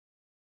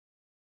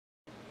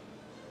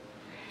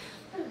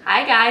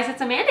Hi guys,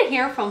 it's Amanda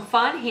here from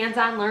Fun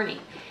Hands-On Learning.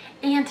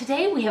 And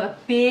today we have a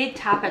big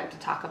topic to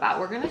talk about.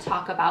 We're going to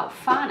talk about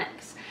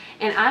phonics.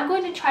 And I'm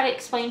going to try to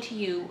explain to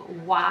you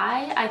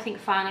why I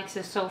think phonics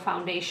is so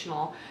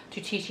foundational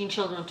to teaching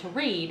children to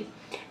read,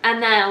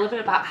 and then a little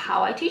bit about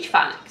how I teach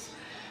phonics.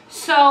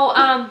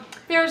 So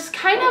there's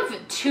kind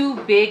of two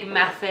big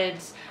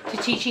methods to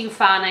teaching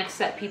phonics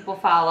that people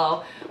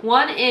follow.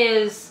 One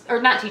is,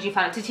 or not teaching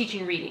phonics, to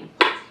teaching reading.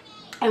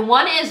 And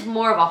one is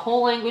more of a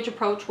whole language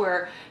approach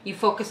where you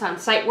focus on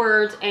sight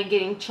words and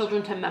getting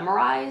children to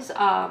memorize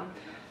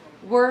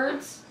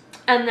words.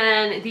 And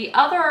then the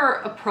other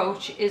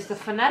approach is the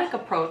phonetic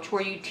approach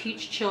where you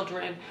teach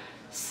children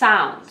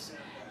sounds.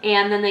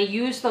 And then they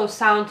use those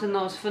sounds and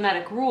those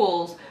phonetic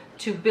rules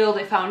to build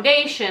a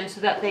foundation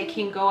so that they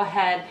can go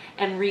ahead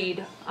and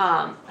read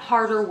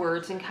harder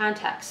words in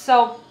context.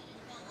 So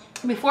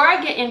before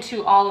I get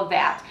into all of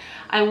that,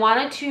 I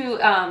wanted to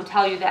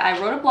tell you that I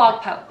wrote a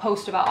blog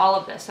post about all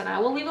of this, and I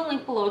will leave a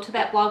link below to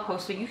that blog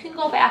post so you can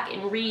go back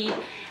and read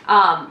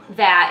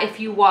that if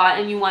you want,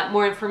 and you want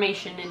more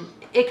information. And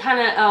it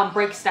kind of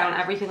breaks down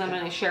everything I'm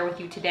going to share with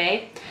you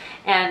today.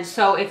 And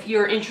so if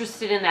you're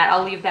interested in that,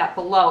 I'll leave that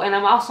below. And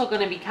I'm also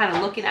going to be kind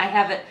of looking, I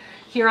have it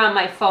here on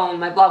my phone,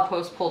 my blog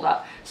post pulled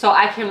up, so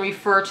I can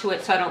refer to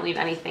it so I don't leave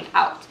anything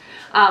out.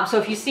 So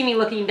if you see me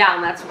looking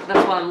down, that's what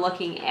I'm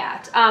looking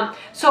at.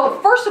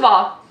 So first of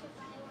all,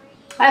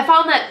 I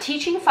found that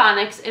teaching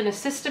phonics in a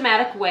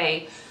systematic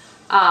way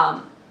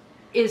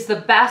is the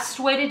best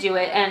way to do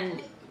it,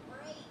 and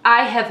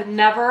I have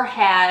never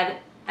had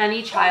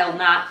any child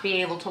not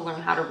be able to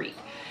learn how to read.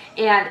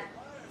 And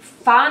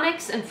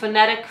phonics and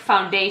phonetic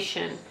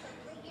foundation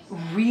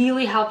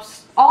really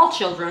helps all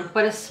children,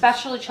 but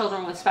especially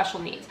children with special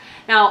needs.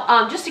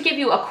 Now, just to give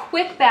you a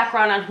quick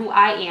background on who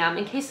I am,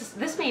 in case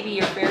this may be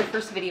your very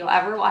first video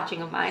ever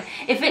watching of mine.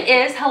 If it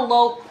is,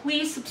 hello,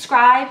 please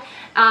subscribe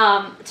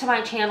to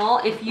my channel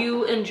if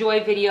you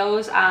enjoy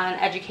videos on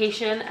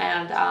education,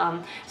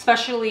 and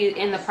especially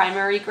in the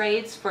primary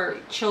grades for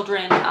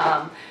children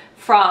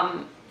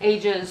from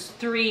ages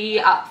 3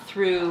 up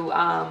through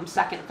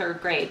 2nd,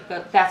 3rd grade.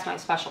 But that's my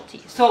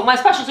specialty. So my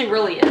specialty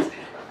really is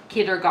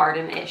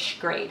kindergarten-ish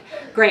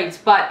grades.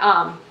 But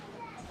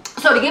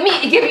so to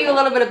give you a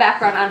little bit of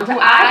background on who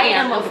I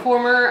am, a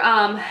former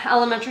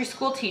elementary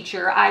school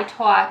teacher. I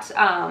taught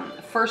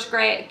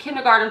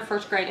kindergarten,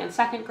 1st grade, and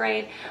 2nd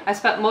grade. I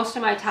spent most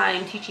of my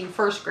time teaching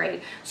 1st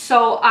grade.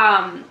 So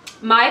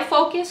my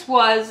focus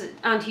was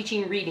on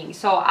teaching reading.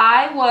 So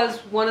I was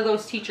one of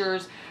those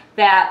teachers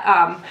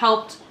that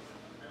helped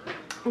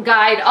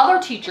guide other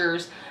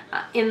teachers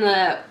in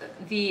the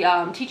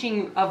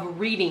teaching of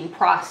reading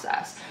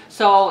process.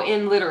 So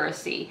in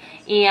literacy,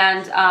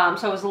 and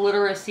so I was a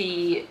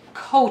literacy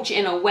coach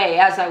in a way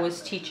as I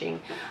was teaching.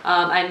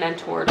 I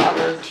mentored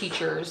other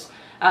teachers,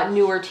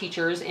 newer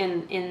teachers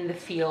in the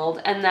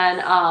field, and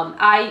then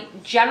I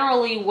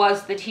generally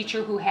was the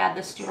teacher who had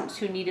the students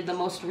who needed the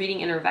most reading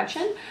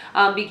intervention,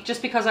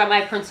 just because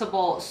my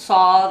principal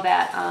saw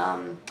that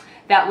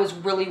that was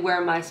really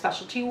where my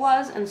specialty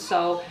was, and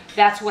so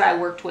that's what I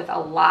worked with a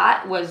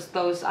lot, was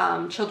those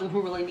children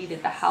who really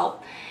needed the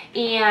help.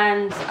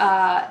 And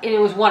it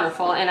was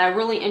wonderful, and I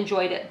really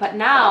enjoyed it. But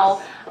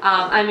now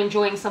I'm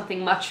enjoying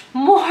something much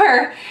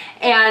more,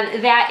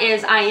 and that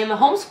is I am a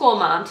homeschool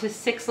mom to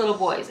 6 little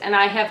boys, and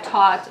I have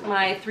taught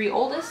my 3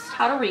 oldest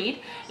how to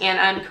read, and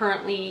I'm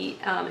currently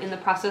in the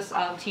process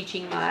of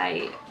teaching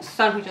my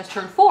son, who just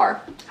turned 4,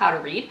 how to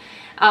read.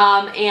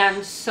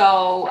 And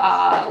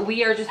so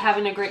we are just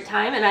having a great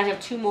time, and I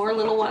have 2 more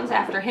little ones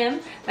after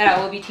him that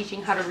I will be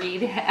teaching how to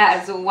read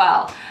as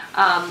well.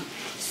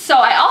 So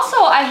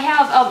I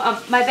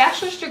have my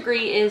bachelor's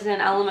degree is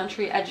in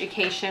elementary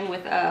education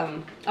with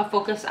a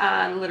focus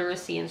on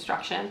literacy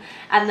instruction,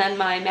 and then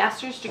my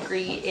master's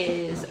degree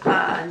is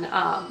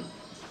on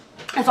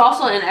it's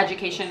also in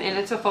education, and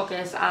it's a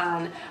focus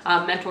on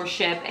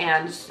mentorship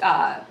and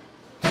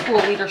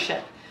school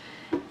leadership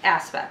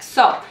aspects.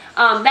 So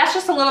that's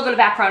just a little bit of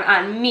background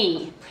on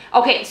me.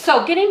 Okay,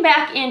 so getting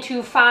back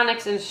into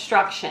phonics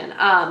instruction.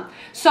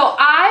 So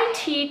I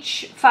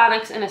teach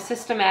phonics in a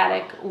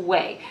systematic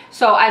way.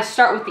 So I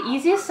start with the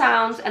easiest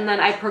sounds, and then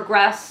I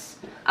progress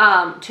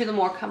to the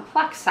more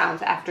complex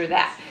sounds after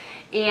that.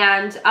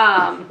 And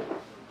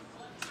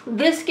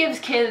this gives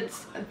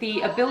kids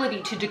the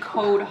ability to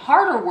decode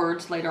harder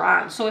words later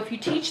on. So if you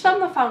teach them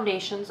the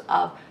foundations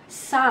of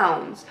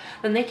sounds,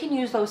 then they can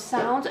use those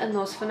sounds and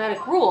those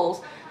phonetic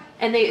rules,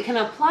 and they can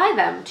apply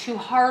them to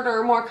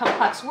harder, more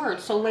complex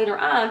words. So later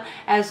on,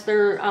 as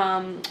they're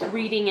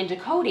reading and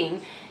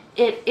decoding,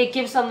 it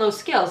gives them those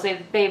skills.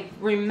 They've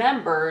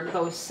remembered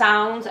those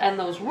sounds and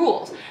those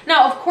rules.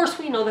 Now, of course,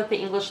 we know that the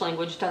English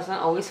language doesn't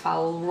always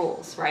follow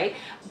rules, right?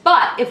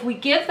 But if we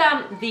give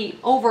them the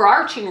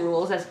overarching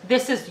rules, as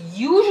this is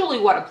usually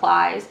what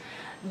applies,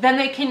 then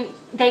they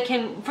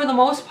can, for the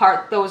most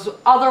part, those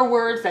other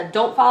words that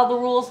don't follow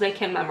the rules, they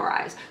can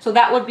memorize. So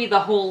that would be the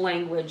whole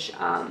language,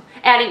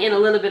 adding in a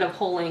little bit of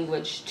whole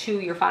language to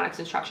your phonics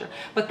instruction.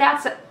 But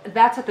that's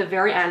at the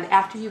very end,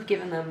 after you've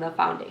given them the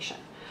foundation.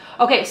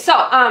 Okay,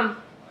 so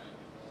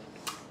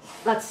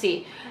let's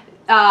see.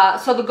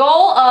 So the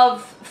goal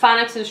of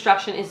phonics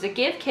instruction is to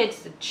give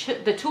kids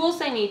the tools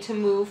they need to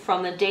move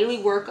from the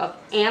daily work of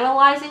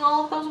analyzing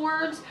all of those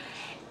words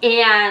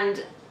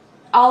and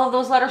all of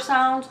those letter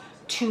sounds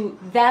to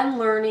then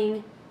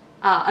learning,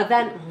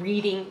 then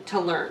reading to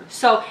learn.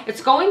 So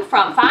it's going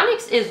from,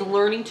 phonics is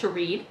learning to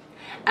read,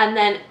 and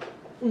then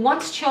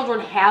once children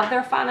have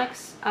their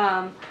phonics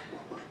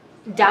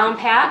down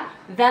pat,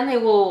 then they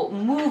will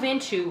move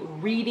into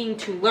reading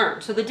to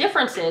learn. So the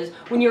difference is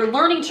when you're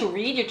learning to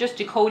read, you're just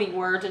decoding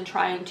words and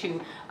trying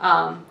to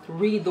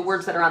read the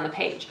words that are on the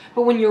page.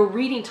 But when you're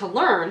reading to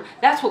learn,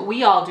 that's what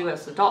we all do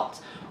as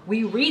adults.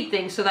 We read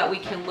things so that we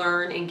can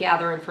learn and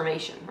gather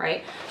information,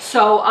 right?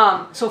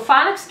 So, so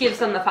phonics gives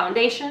them the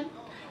foundation.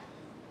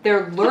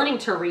 They're learning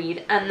to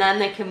read, and then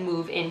they can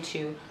move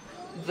into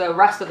the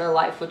rest of their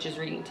life, which is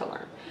reading to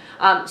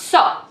learn.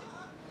 So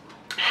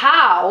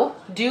how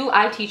do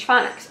I teach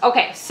phonics?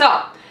 Okay,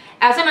 so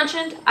as I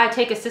mentioned, I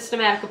take a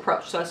systematic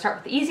approach. So I start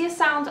with the easiest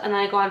sounds, and then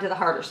I go on to the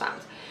harder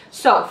sounds.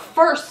 So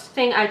first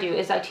thing I do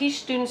is I teach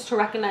students to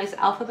recognize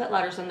alphabet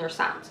letters and their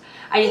sounds.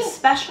 I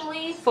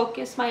especially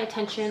focus my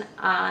attention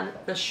on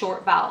the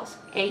short vowels,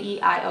 A,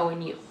 E, I, O,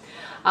 and U.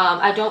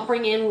 I don't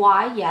bring in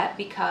Y yet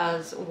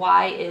because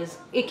Y is,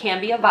 it can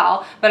be a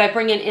vowel, but I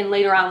bring it in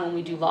later on when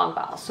we do long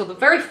vowels. So the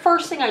very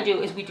first thing I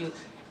do is we do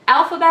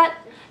alphabet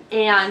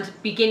and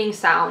beginning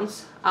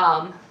sounds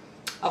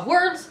of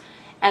words,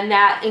 and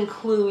that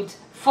includes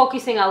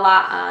focusing a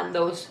lot on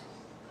those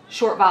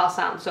short vowel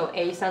sounds. So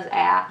A says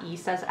A, E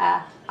says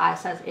F, I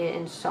says I,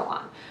 and so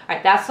on. All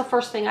right, that's the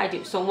first thing I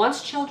do. So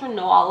once children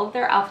know all of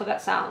their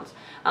alphabet sounds,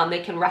 they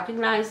can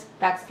recognize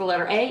that's the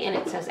letter A and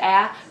it says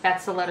A,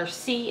 that's the letter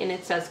C and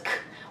it says K.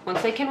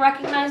 Once they can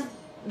recognize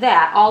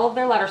that, all of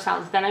their letter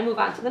sounds, then I move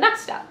on to the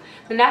next step.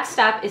 The next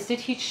step is to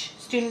teach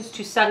students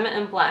to segment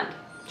and blend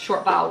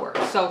short vowel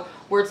words. So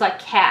words like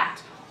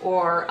cat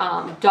or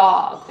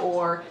dog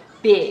or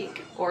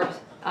big or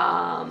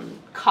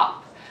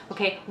cup.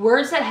 Okay,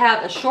 words that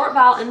have a short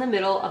vowel in the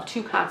middle of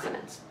two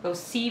consonants. Those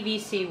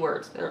CVC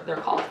words, they're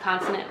called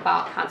consonant,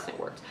 vowel, consonant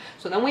words.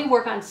 So then we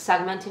work on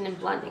segmenting and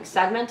blending.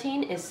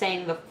 Segmenting is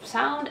saying the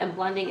sound, and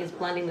blending is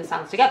blending the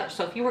sounds together.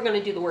 So if you were going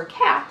to do the word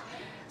cat,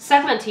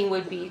 segmenting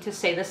would be to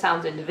say the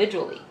sounds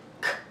individually.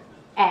 K,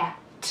 A,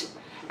 T.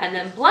 And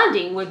then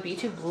blending would be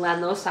to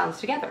blend those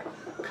sounds together.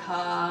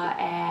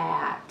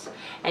 Cat.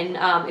 And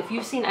if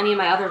you've seen any of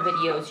my other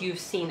videos, you've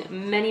seen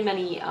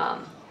many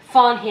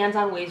fun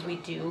hands-on ways we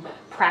do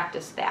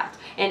practice that.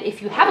 And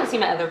if you haven't seen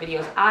my other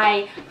videos,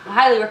 I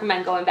highly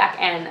recommend going back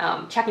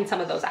and checking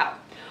some of those out.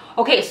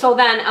 Okay, so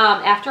then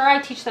after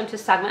I teach them to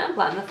segment and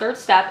blend, the third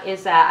step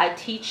is that I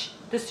teach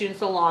the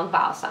students the long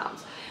vowel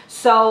sounds.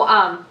 So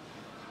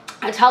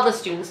I tell the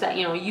students that,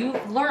 you know,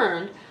 you've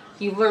learned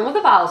what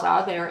the vowels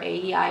are. They're A,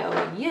 E, I, O,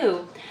 and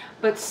U.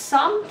 But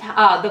some,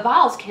 the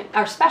vowels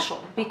are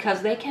special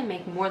because they can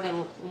make more than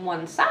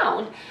one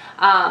sound.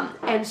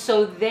 And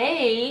so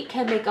they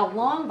can make a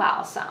long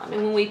vowel sound.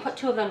 And when we put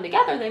two of them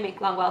together, they make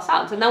long vowel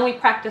sounds. And then we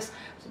practice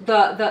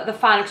the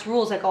phonics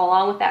rules that go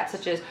along with that,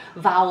 such as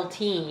vowel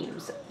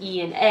teams,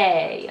 E and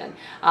A, and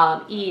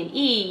E and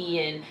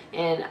E,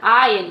 and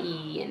I and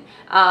E.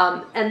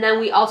 And then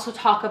we also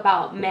talk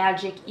about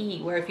magic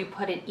E, where if you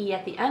put an E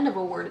at the end of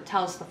a word, it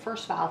tells the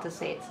first vowel to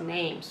say its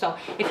name. So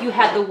if you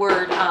had the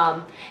word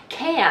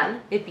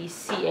can, it'd be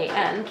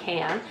C-A-N,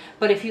 can.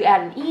 But if you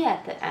add an E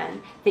at the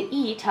end, the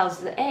E tells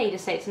the A to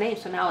say its name,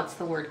 so now it's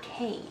the word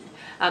cane.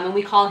 And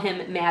we call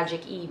him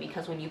Magic E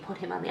because when you put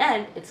him on the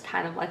end, it's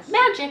kind of like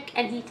magic,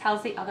 and he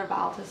tells the other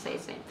vowel to say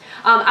his name.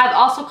 I've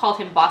also called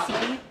him Bossy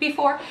E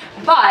before,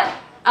 but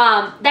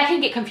that can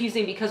get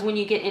confusing because when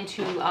you get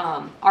into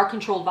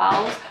R-controlled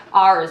vowels,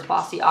 R is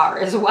Bossy R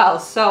as well.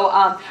 So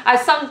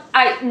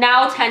I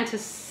now tend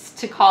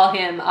to call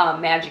him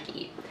Magic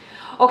E.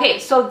 Okay,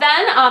 so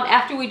then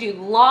after we do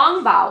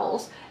long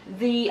vowels,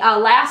 the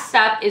last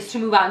step is to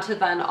move on to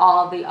then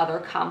all the other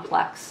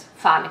complex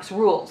phonics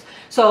rules.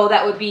 So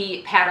that would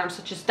be patterns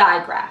such as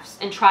digraphs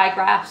and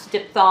trigraphs,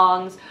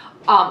 diphthongs,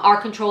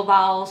 R-controlled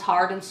vowels,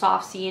 hard and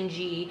soft C and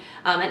G,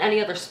 and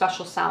any other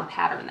special sound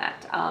pattern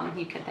that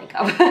you can think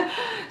of.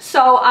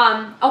 So,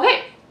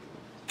 okay.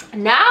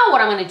 Now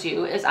what I'm going to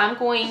do is I'm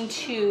going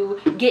to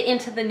get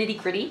into the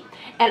nitty-gritty,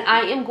 and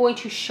I am going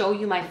to show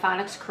you my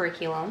phonics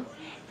curriculum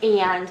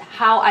and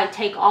how I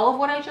take all of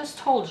what I just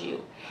told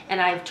you and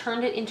I've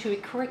turned it into a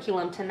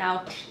curriculum to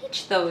now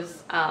teach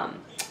those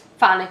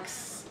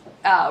phonics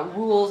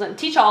rules and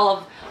teach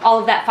all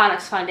of that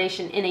phonics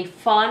foundation in a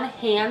fun,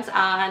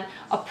 hands-on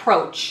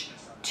approach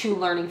to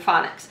learning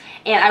phonics.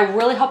 And I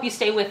really hope you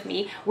stay with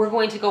me. We're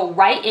going to go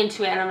right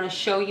into it, and I'm going to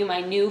show you my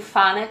new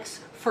phonics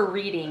for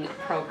reading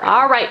program.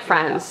 All right,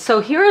 friends, so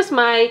here is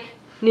my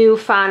new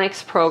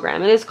phonics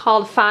program. It is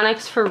called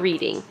Phonics for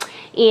Reading.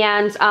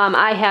 And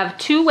I have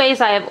two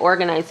ways I have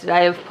organized it.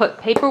 I have put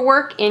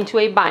paperwork into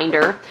a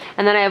binder,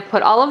 and then I have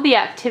put all of the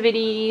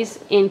activities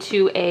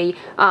into a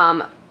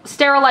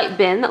Sterilite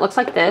bin that looks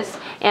like this,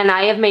 and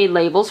I have made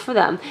labels for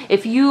them.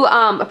 If you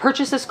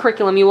purchase this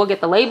curriculum, you will get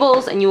the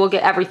labels and you will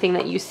get everything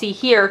that you see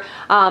here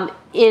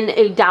in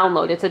a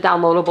download. It's a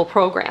downloadable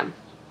program.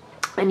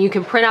 And you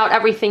can print out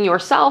everything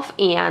yourself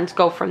and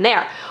go from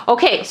there.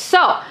 Okay,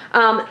 so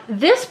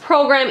this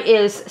program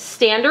is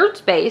standards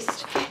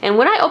based, and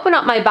when I open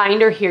up my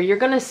binder here, you're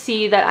going to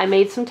see that I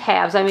made some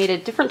tabs. I made a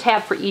different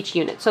tab for each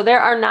unit. So there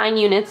are 9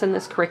 units in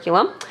this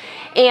curriculum,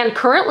 and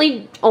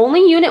currently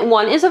only Unit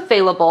 1 is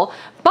available.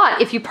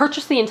 But if you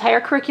purchase the entire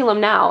curriculum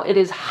now, it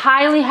is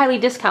highly, highly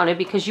discounted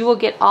because you will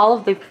get all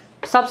of the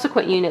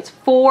subsequent units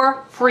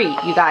for free,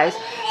 you guys.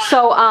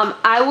 So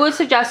I would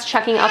suggest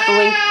checking out the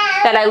link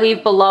that I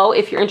leave below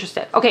if you're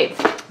interested. Okay,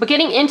 but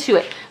getting into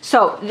it.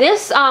 So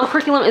this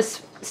curriculum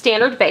is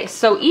standard based.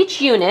 So each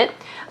unit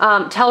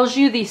tells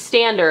you the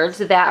standards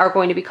that are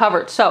going to be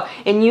covered. So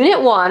in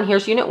Unit 1,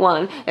 here's Unit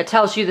 1, it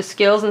tells you the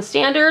skills and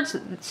standards.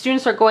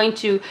 Students are going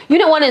to,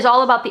 Unit 1 is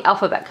all about the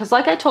alphabet, because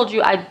like I told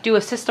you, I do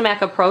a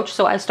systematic approach,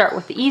 so I start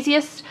with the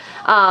easiest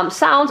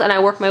sounds and I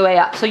work my way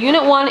up. So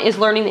Unit 1 is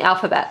learning the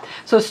alphabet.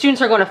 So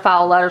students are going to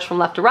follow letters from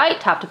left to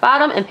right, top to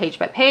bottom, and page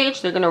by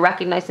page. They're going to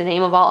recognize the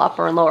name of all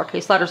upper and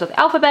lowercase letters of the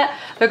alphabet.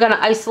 They're going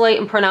to isolate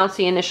and pronounce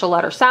the initial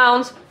letter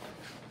sounds.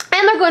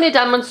 And they're going to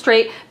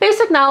demonstrate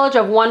basic knowledge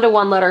of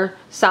one-to-one letter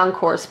sound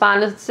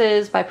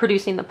correspondences by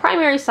producing the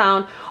primary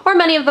sound or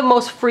many of the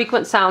most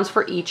frequent sounds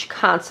for each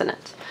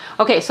consonant.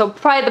 Okay, so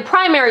by the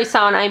primary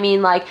sound, I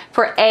mean like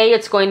for A,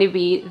 it's going to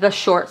be the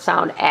short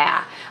sound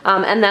A.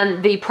 And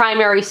then the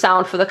primary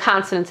sound for the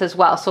consonants as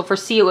well. So for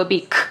C, it would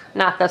be K,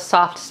 not the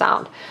soft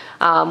sound,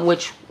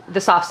 which the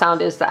soft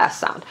sound is the S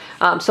sound.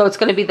 So it's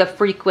going to be the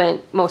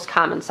frequent, most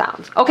common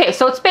sounds. Okay,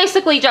 so it's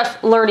basically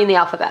just learning the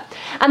alphabet.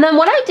 And then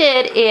what I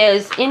did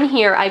is in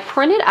here, I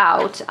printed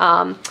out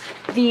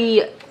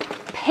the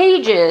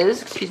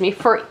pages, excuse me,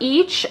 for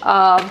each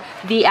of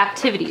the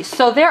activities.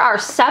 So there are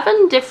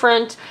 7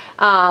 different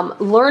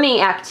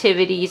learning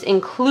activities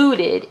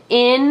included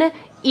in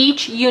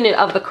each unit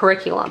of the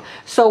curriculum.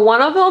 So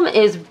one of them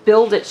is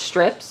Build It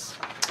strips.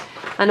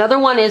 Another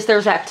one is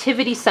there's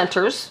activity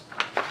centers.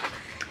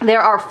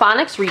 There are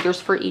phonics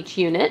readers for each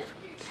unit.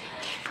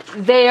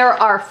 There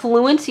are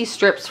fluency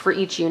strips for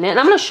each unit. And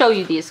I'm going to show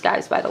you these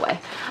guys, by the way.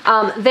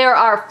 There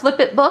are flip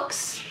it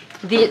books.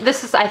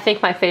 This is, I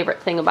think, my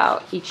favorite thing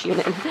about each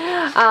unit.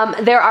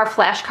 There are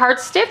flashcard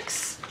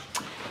sticks.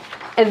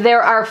 And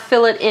there are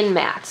fill it in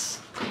mats.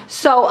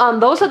 So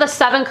those are the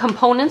 7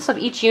 components of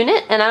each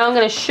unit. And I'm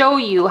going to show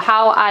you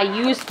how I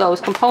use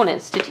those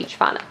components to teach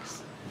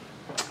phonics.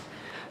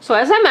 So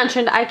as I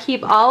mentioned, I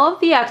keep all of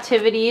the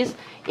activities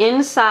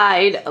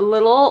inside a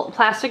little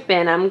plastic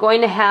bin. I'm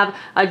going to have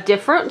a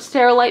different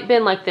Sterilite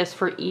bin like this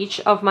for each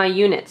of my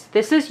units.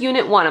 This is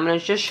Unit 1. I'm going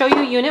to just show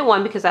you Unit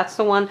 1 because that's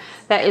the one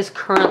that is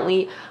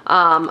currently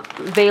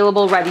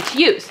available, ready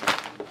to use.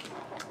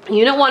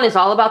 Unit 1 is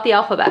all about the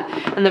alphabet.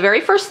 And the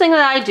very first thing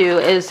that I do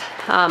is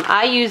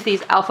I use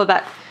these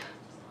alphabet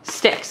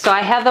sticks. So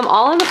I have them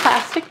all in the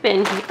plastic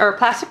bin or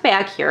plastic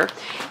bag here,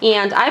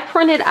 and I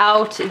printed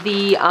out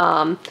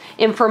the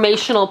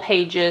informational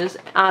pages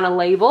on a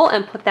label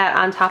and put that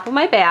on top of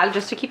my bag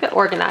just to keep it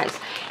organized.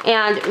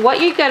 And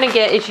what you're going to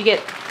get is you get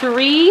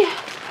 3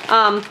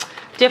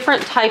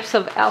 different types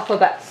of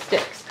alphabet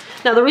sticks.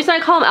 Now the reason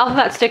I call them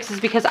alphabet sticks is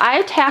because I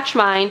attach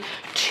mine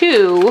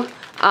to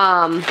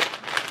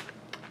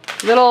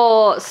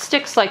little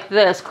sticks like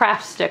this,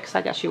 craft sticks,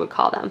 I guess you would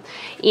call them.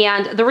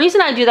 And the reason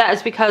I do that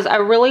is because I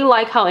really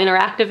like how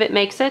interactive it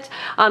makes it.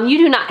 You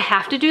do not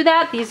have to do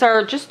that. These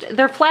are just,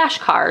 they're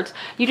flashcards.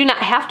 You do not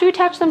have to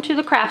attach them to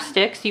the craft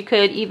sticks. You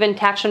could even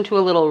attach them to a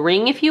little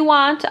ring if you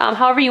want,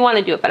 however you want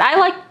to do it. But I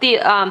like the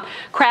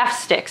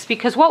craft sticks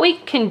because what we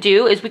can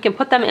do is we can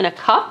put them in a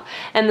cup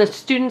and the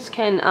students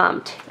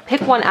can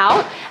pick one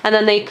out, and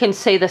then they can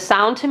say the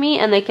sound to me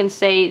and they can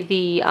say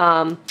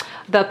the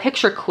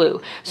picture clue.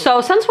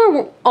 So since we're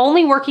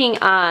only working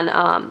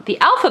on the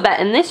alphabet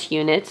in this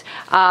unit,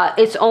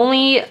 it's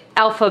only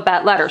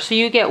alphabet letters. So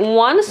you get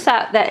one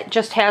set that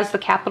just has the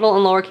capital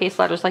and lowercase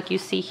letters like you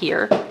see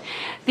here.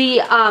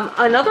 The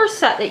another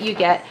set that you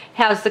get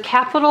has the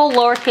capital,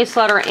 lowercase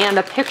letter, and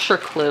a picture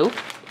clue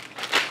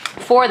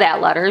for that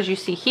letter, as you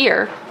see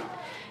here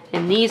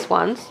in these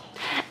ones.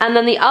 And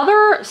then the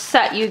other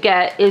set you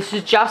get is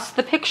just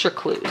the picture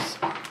clues. So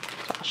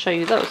I'll show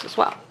you those as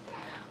well.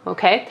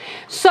 Okay,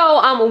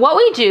 so what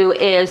we do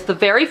is the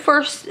very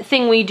first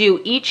thing we do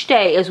each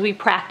day is we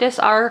practice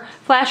our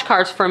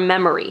flashcards from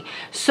memory.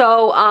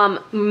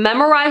 So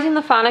memorizing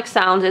the phonics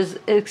sounds is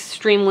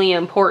extremely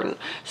important.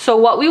 So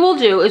what we will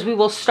do is we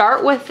will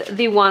start with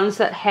the ones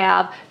that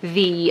have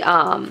the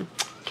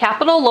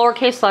capital,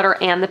 lowercase letter,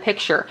 and the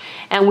picture.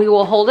 And we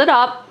will hold it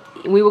up.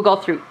 We will go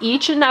through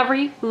each and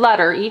every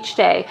letter each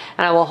day,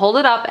 and I will hold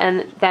it up,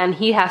 and then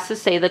he has to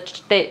say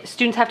the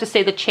students have to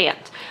say the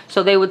chant.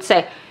 So they would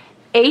say,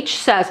 H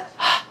says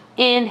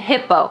in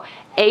hippo.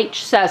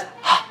 H says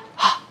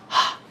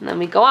and then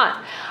we go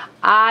on.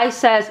 I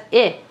says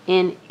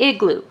in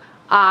igloo.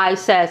 I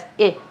says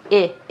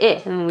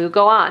and we would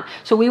go on.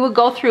 So we would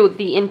go through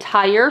the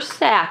entire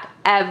stack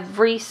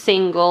every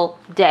single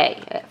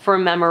day for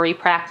memory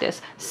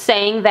practice,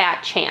 saying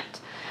that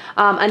chant.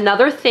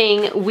 Another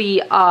thing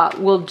we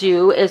will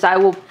do is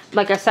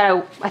like I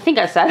said, I think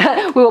I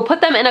said, we will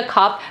put them in a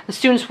cup. The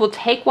students will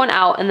take one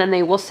out and then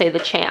they will say the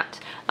chant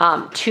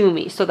to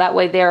me. So that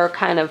way they're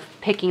kind of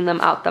picking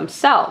them out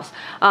themselves.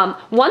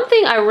 One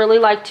thing I really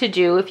like to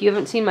do, if you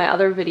haven't seen my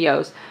other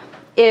videos,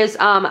 is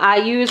I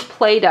use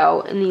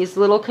Play-Doh in these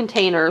little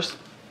containers,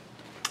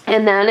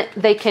 and then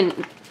they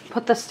can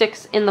put the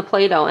sticks in the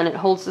Play-Doh and it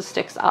holds the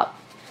sticks up.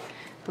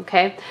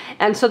 Okay,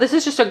 and so this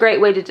is just a great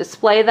way to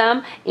display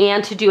them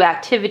and to do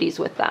activities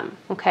with them.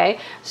 Okay,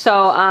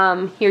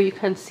 so here you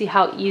can see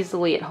how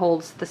easily it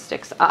holds the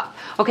sticks up.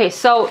 Okay,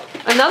 so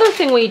another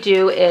thing we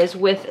do is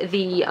with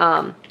the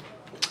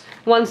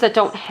ones that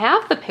don't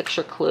have the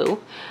picture clue,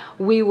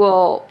 we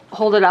will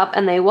hold it up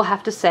and they will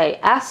have to say,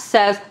 S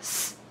says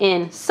S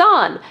in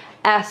sun,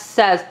 S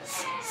says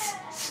S.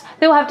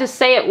 They will have to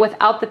say it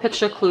without the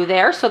picture clue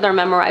there, so they're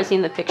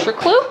memorizing the picture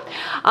clue.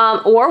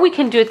 Or we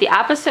can do it the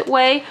opposite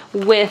way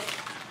with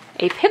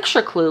a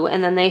picture clue,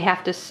 and then they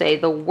have to say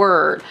the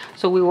word.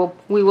 So we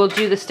will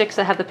do the sticks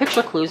that have the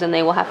picture clues, and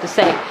they will have to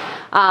say,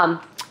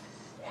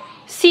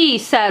 C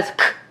says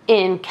K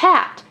in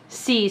cat,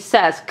 C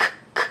says K,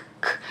 K,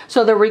 K.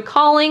 So they're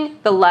recalling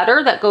the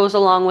letter that goes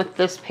along with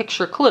this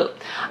picture clue.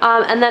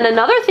 And then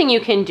another thing you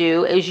can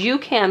do is you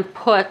can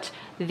put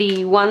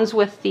the ones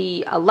with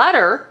the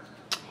letter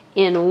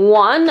in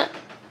one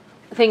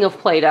thing of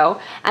Play-Doh,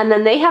 and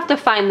then they have to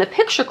find the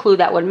picture clue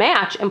that would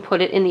match and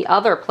put it in the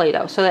other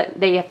Play-Doh, so that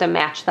they have to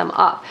match them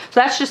up.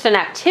 So that's just an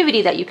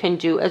activity that you can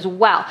do as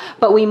well.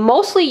 But we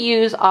mostly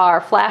use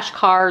our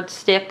flashcard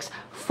sticks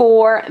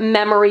for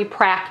memory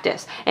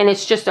practice, and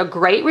it's just a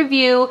great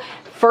review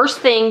first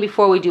thing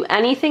before we do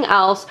anything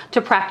else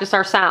to practice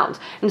our sounds.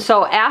 And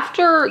so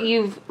after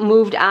you've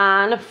moved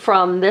on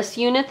from this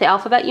unit, the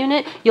alphabet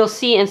unit, you'll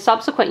see in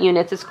subsequent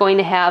units it's going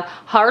to have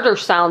harder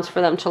sounds for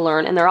them to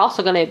learn, and they're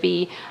also going to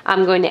be,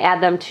 I'm going to add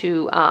them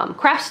to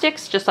craft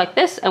sticks just like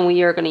this, and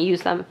we are going to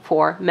use them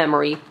for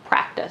memory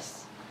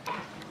practice.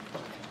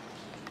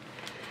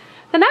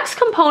 The next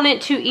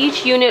component to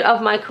each unit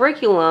of my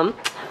curriculum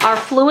are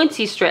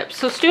fluency strips.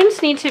 So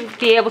students need to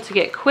be able to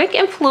get quick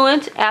and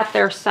fluent at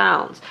their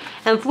sounds.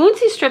 And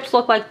fluency strips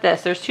look like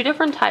this. There's two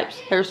different types.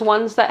 There's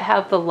ones that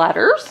have the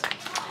letters,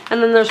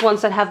 and then there's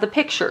ones that have the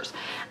pictures.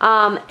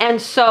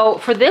 And so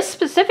for this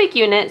specific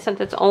unit,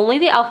 since it's only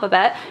the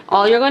alphabet,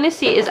 all you're going to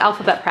see is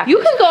alphabet practice.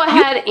 You can go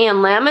ahead and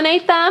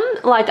laminate them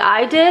like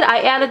I did.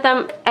 I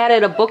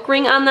added a book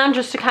ring on them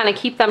just to kind of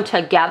keep them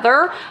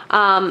together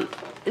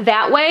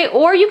that way.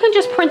 Or you can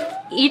just print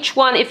each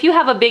one. If you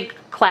have a big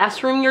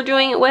classroom you're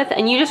doing it with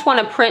and you just want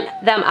to print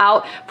them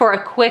out for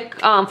a quick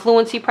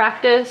fluency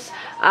practice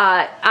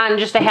on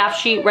just a half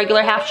sheet,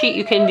 regular half sheet,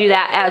 you can do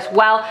that as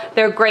well.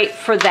 They're great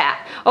for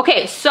that.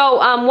 Okay, so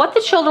what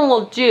the children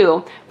will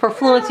do for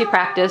fluency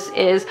practice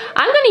is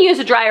I'm going to use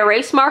a dry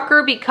erase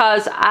marker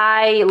because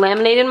I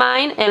laminated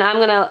mine, and I'm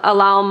going to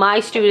allow my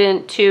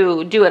student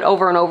to do it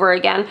over and over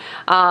again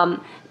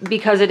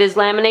because it is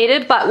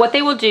laminated. But what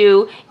they will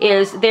do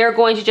is they're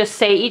going to just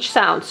say each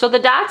sound. So the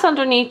dots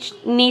underneath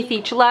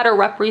each letter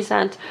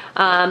represent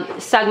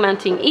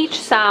segmenting each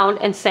sound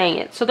and saying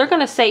it. So they're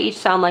going to say each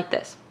sound like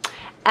this: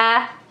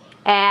 a,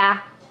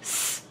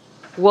 s,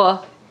 w,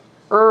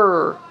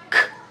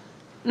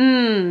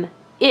 k,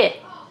 I,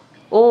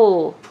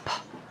 o, p,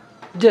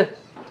 d,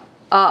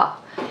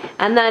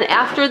 And then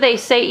after they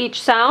say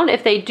each sound,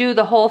 if they do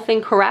the whole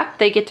thing correct,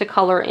 they get to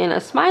color in a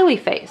smiley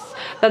face.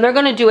 Then they're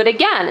going to do it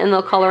again, and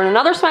they'll color in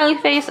another smiley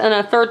face, and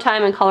a third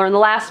time and color in the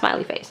last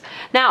smiley face.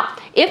 Now,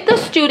 if the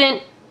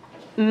student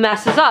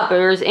messes up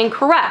or is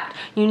incorrect,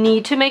 you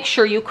need to make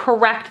sure you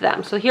correct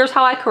them. So here's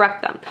how I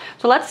correct them.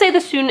 So let's say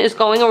the student is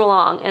going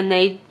along and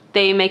they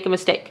make a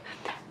mistake.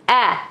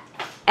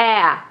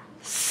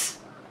 S,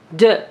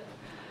 d.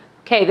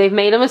 Okay, they've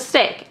made a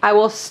mistake. I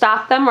will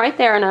stop them right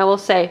there and I will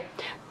say,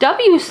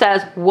 W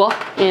says w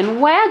in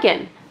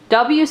wagon.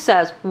 W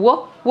says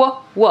w, w,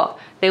 w.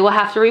 They will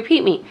have to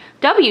repeat me.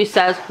 W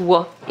says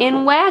w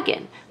in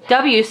wagon.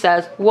 W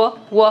says w,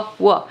 w,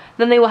 w.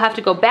 Then they will have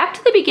to go back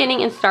to the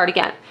beginning and start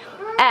again.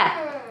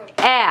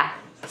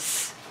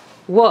 S,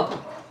 w,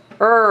 k,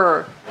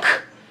 I.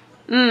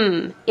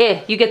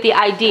 You get the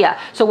idea.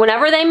 So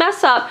whenever they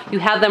mess up, you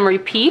have them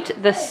repeat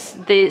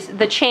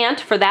the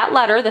chant for that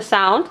letter, the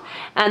sound,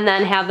 and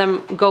then have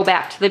them go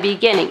back to the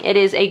beginning. It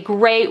is a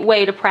great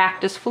way to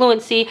practice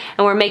fluency,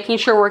 and we're making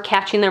sure we're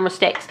catching their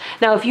mistakes.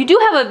 Now, if you do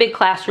have a big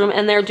classroom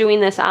and they're doing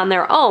this on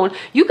their own,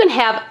 you can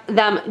have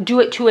them do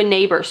it to a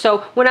neighbor. So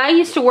when I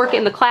used to work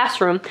in the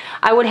classroom,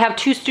 I would have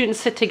two students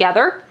sit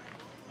together.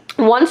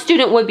 one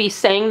student would be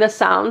saying the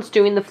sounds,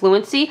 doing the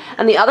fluency,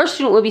 and the other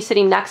student would be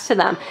sitting next to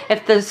them.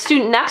 If the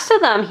student next to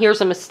them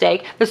hears a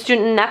mistake, the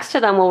student next to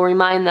them will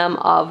remind them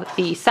of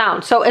the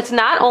sound. So it's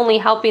not only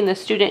helping the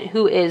student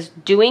who is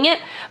doing it,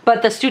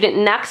 but the student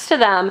next to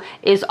them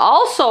is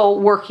also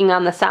working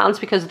on the sounds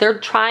because they're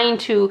trying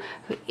to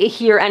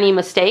hear any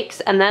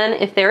mistakes. And then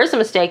if there is a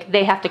mistake,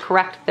 they have to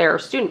correct their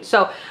student.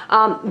 So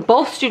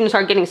both students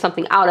are getting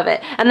something out of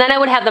it. And then I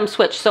would have them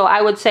switch. So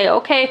I would say,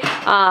 okay,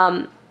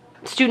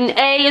 student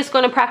A is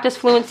going to practice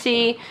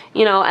fluency,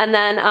 you know, and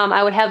then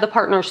I would have the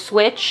partner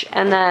switch,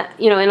 and that,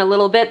 you know, in a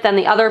little bit, then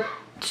the other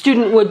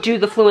student would do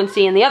the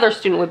fluency and the other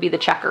student would be the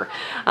checker.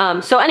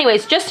 So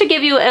anyways, just to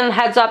give you a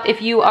heads up,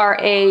 if you are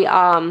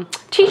a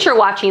teacher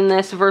watching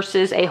this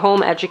versus a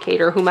home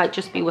educator who might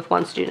just be with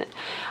one student.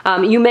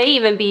 You may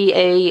even be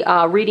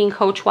a reading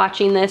coach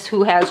watching this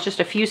who has just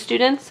a few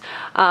students.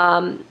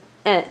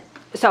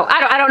 So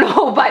I don't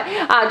know, but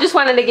just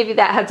wanted to give you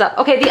that heads up.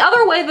 Okay, the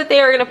other way that they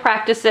are going to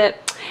practice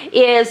it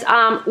is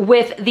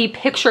with the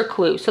picture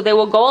clue. So they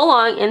will go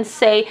along and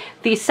say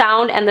the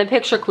sound and the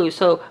picture clue.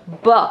 So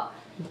b,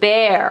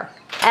 bear,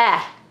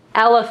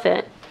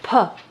 elephant, p,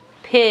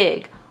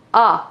 pig,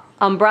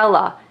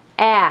 umbrella,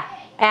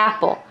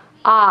 apple,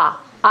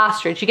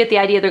 ostrich. You get the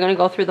idea. They're going to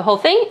go through the whole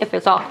thing. If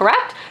it's all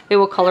correct, they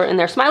will color in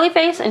their smiley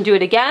face and do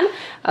it again.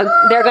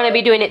 They're going to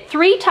be doing it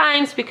 3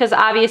 times because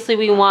obviously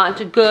we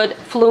want good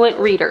fluent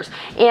readers.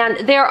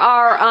 And there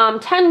are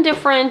 10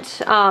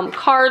 different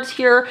cards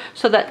here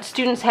so that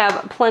students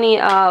have plenty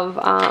of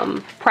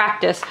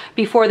practice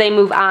before they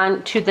move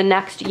on to the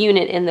next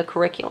unit in the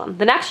curriculum.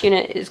 The next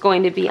unit is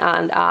going to be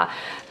on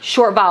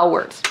short vowel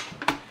words.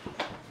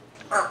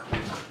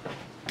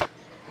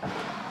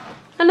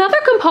 Another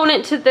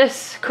component to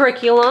this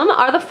curriculum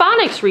are the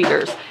phonics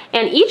readers.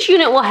 And each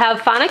unit will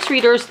have phonics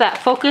readers that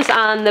focus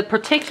on the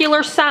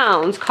particular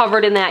sounds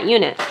covered in that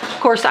unit. Of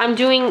course, I'm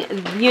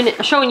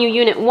showing you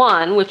unit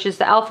 1, which is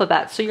the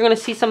alphabet. So you're going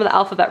to see some of the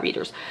alphabet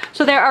readers.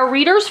 So there are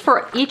readers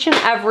for each and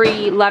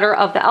every letter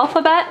of the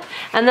alphabet.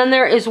 And then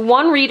there is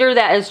one reader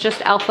that is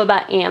just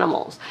alphabet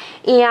animals.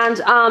 And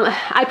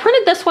I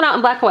printed this one out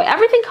in black and white.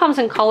 Everything comes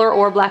in color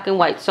or black and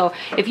white. So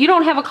if you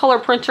don't have a color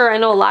printer, I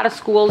know a lot of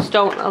schools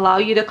don't allow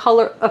you to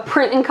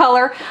print in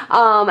color.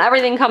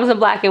 Everything comes in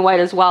black and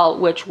white as well,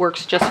 which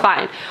works just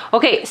fine.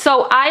 Okay,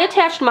 so I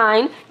attached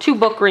mine to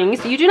book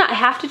rings. You do not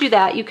have to do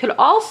that. You could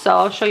also,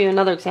 I'll show you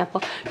another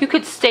example, you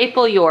could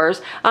staple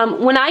yours.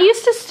 When I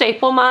used to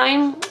staple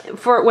mine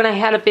for when I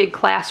had a big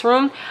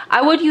classroom,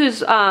 I would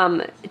use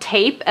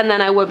tape, and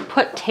then I would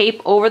put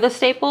tape over the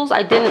staples.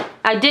 I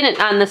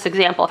didn't on this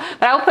example,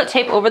 but I would put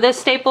tape over the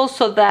staples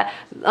so that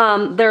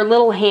their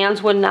little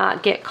hands would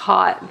not get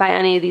caught by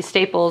any of these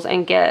staples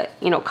and get,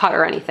 you know, cut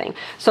or anything.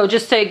 So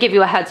just to give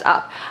you a heads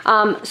up.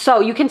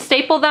 So you can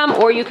staple them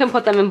or you can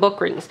put them in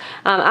book rings.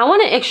 I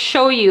want to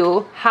show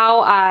you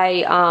how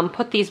I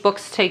put these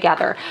books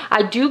together.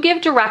 I do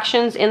give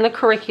directions in the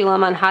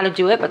curriculum on how to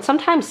do it, but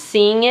sometimes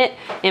seeing it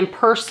in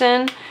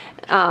person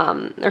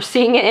or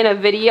seeing it in a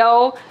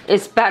video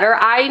is better.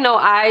 I know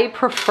I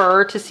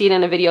prefer to see it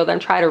in a video than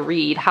try to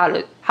read how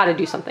to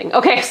do something.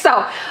 Okay,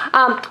 so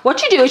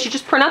what you do is you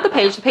just print out the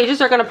page. The pages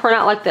are going to print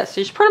out like this.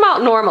 So you just print them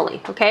out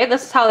normally, okay?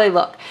 This is how they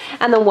look.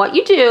 And then what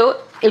you do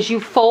is you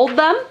fold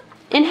them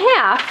in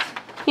half,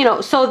 you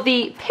know, so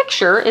the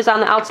picture is on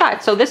the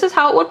outside. So this is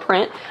how it would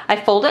print. I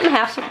fold it in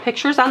half so the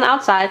picture is on the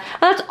outside,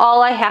 and that's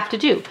all I have to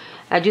do.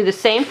 I do the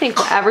same thing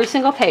for every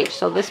single page.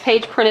 So this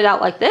page printed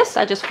out like this,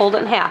 I just fold it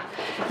in half.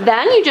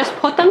 Then you just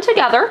put them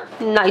together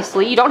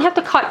nicely. You don't have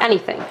to cut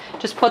anything.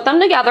 Just put them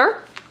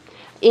together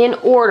in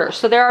order.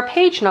 So there are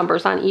page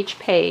numbers on each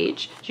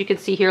page. As you can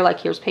see here, like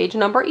here's page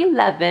number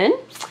 11,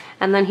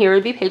 and then here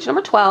would be page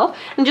number 12.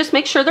 And just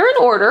make sure they're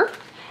in order.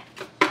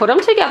 Put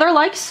them together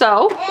like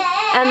so,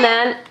 and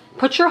then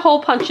put your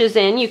hole punches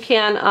in. You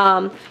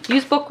can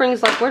use book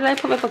rings like, where did I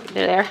put my book?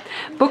 There.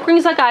 Book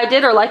rings like I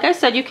did, or like I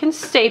said, you can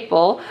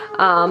staple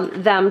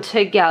them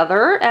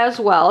together as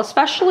well,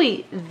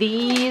 especially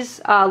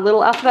these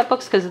little alphabet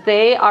books because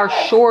they are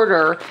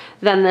shorter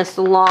than this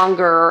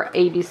longer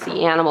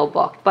ABC animal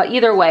book. But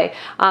either way,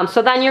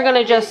 so then you're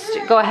going to just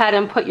go ahead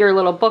and put your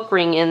little book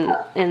ring in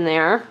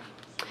there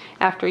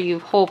after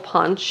you've hole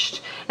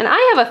punched. And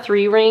I have a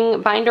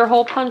 3-ring binder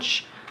hole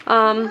punch,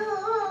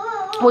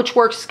 which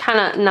works kind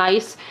of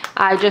nice.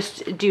 I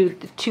just do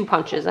 2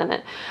 punches in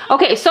it.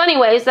 Okay, so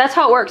anyways, that's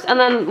how it works. And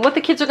then what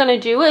the kids are going to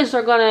do is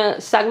they're going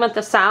to segment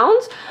the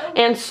sounds.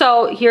 And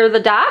so here are the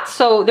dots.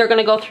 So they're going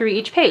to go through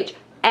each page.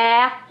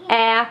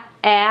 Alligator.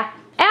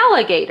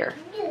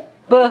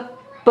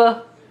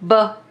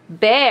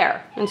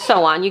 Bear, and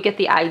so on. You get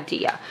the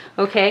idea.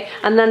 Okay,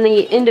 and then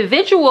the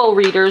individual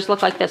readers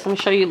look like this. Let me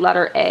show you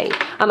letter A.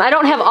 I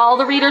don't have all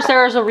the readers.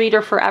 There is a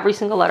reader for every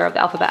single letter of the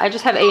alphabet. I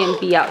just have A and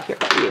B out here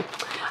for you.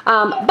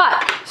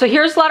 So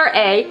here's letter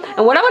A,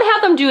 and what I would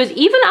have them do is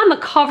even on the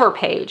cover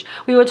page,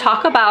 we would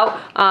talk about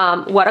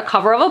what a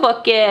cover of a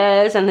book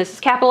is, and this is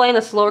capital A and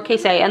this is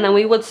lowercase a, and then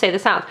we would say the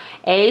sounds.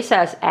 A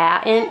says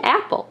in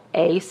apple.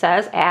 A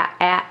says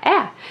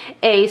a.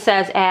 A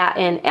says a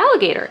in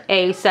alligator.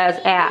 A says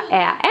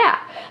a.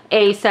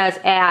 A says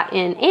a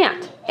in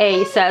ant.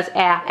 A says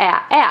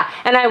a.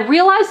 And I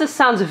realize this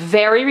sounds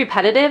very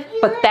repetitive,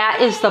 but that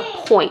is the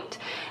point.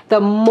 The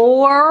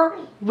more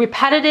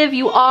repetitive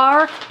you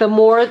are,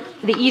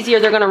 the easier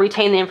they're going to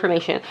retain the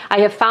information. I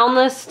have found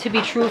this to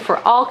be true for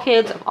all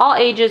kids of all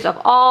ages, of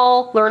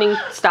all learning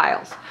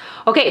styles.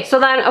 Okay, so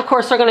then of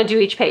course they're going to do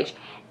each page.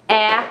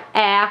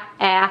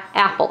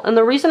 Apple. And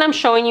the reason I'm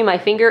showing you my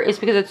finger is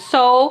because it's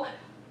so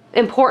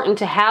important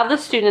to have the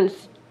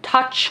students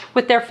touch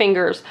with their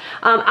fingers.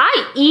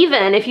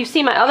 If you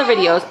see my other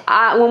videos,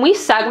 when we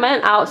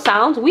segment out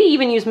sounds, we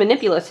even use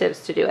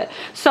manipulatives to do it.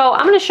 So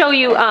I'm going to show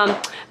you,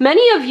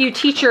 many of you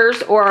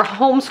teachers or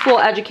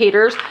homeschool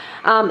educators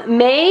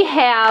may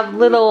have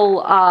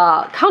little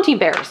counting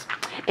bears.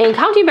 And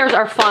counting bears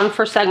are fun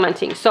for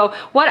segmenting. So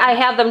what I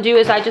have them do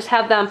is I just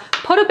have them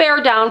put a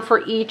bear down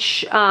for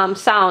each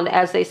sound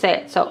as they say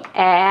it. So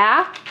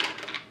apple.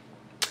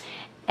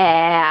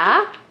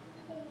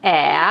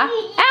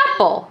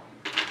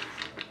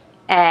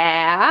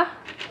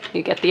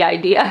 You get the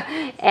idea.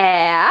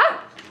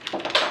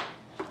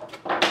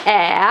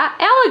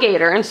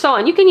 Alligator, and so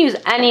on. You can use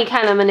any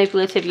kind of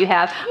manipulative you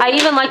have. I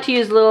even like to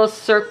use little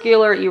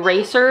circular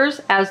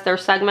erasers as they're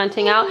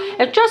segmenting out.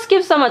 It just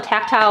gives them a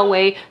tactile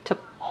way to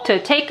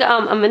take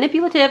a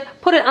manipulative,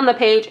 put it on the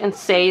page, and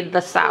say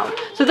the sound.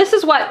 So this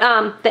is what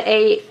the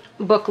A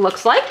book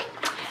looks like.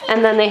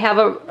 And then they have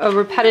a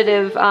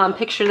repetitive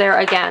picture there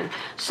again.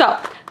 So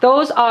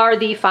those are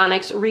the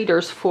phonics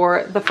readers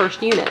for the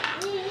first unit.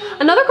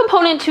 Another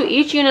component to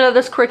each unit of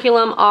this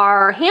curriculum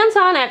are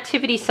hands-on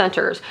activity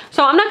centers.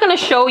 So I'm not going to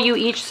show you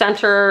each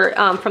center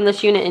from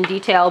this unit in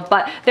detail,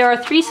 but there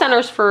are 3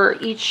 centers for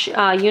each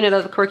unit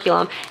of the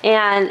curriculum.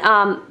 And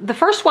the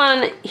first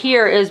one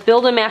here is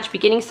build and match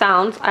beginning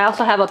sounds. I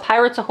also have a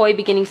Pirates Ahoy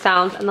beginning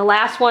sounds, and the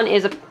last one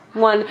is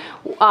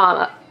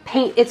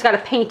it's got a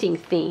painting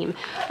theme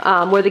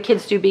where the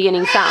kids do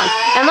beginning sounds.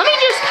 And let me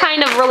just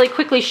kind of really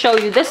quickly show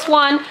you this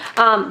one.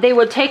 They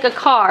would take a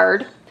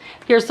card.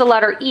 Here's the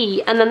letter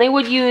E, and then they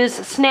would use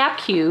snap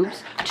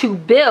cubes to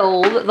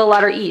build the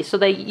letter E. So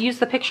they use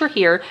the picture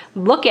here,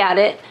 look at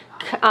it,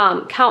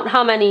 count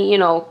how many,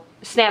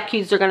 snap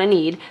cubes they're going to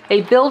need.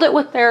 They build it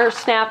with their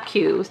snap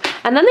cubes,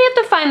 and then they have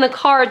to find the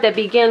card that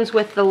begins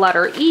with the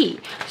letter E.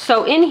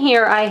 So in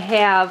here I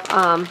have,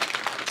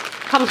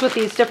 comes with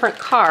these different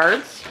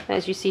cards,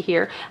 as you see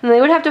here, and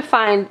they would have to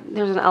find,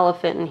 there's an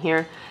elephant in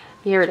here.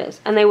 Here it is.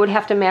 And they would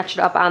have to match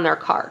it up on their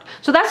card.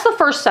 So that's the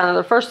first center.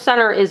 The first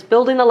center is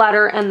building the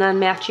letter and then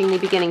matching the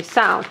beginning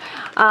sound.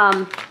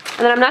 And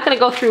then I'm not going to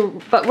go through,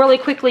 but really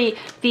quickly,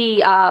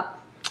 the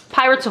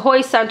Pirates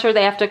Ahoy Center,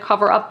 they have to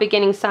cover up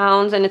beginning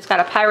sounds, and it's got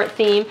a pirate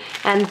theme.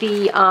 And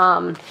the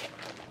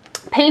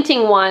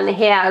painting one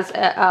has,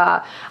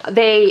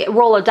 they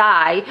roll a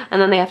die,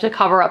 and then they have to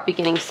cover up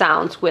beginning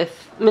sounds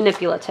with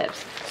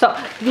manipulatives. So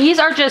these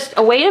are just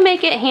a way to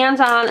make it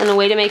hands-on and a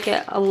way to make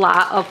it a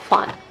lot of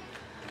fun.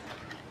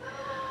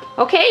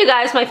 Okay, you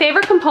guys, my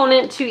favorite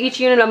component to each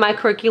unit of my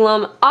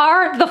curriculum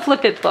are the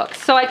Flip It books.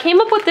 So I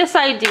came up with this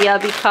idea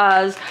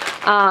because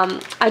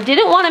I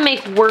didn't want to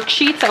make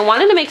worksheets. I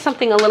wanted to make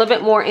something a little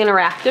bit more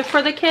interactive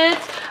for the kids,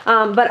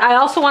 but I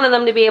also wanted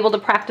them to be able to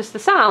practice the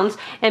sounds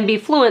and be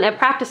fluent at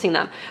practicing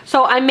them.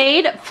 So I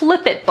made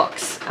Flip It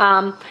books.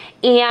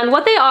 And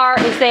what they are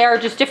is they are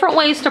just different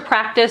ways to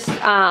practice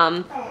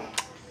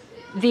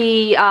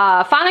the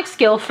phonics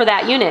skill for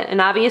that unit.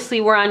 And obviously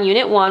we're on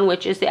unit 1,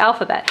 which is the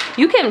alphabet.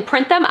 You can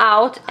print them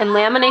out and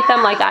laminate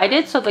them like I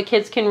did so the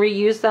kids can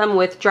reuse them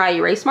with dry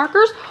erase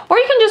markers, or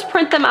you can just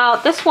print them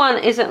out. This one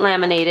isn't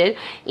laminated,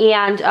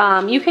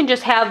 and you can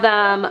just have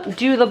them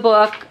do the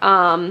book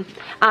on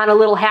a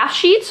little half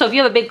sheet. So if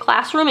you have a big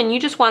classroom and you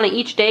just want to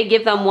each day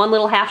give them one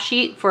little half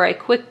sheet for a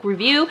quick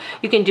review,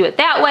 you can do it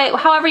that way,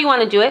 however you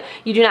want to do it.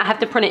 You do not have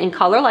to print it in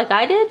color like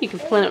I did. You can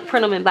print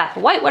them in black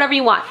and white, whatever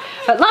you want.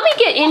 But let me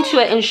get into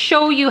it and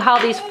show you how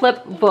these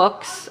flip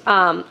books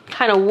kind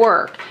of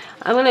work.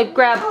 I'm going to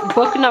grab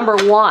book number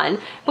 1.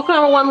 Book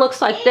number 1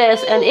 looks like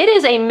this, and it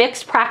is a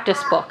mixed practice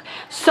book.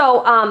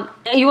 So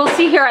you will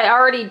see here I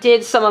already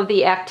did some of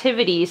the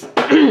activities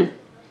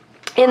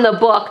in the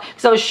book,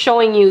 because I was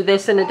showing you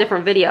this in a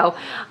different video.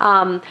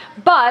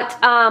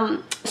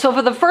 So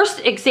for the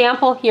first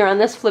example here on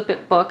this Flip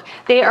It book,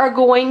 they are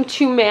going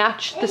to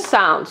match the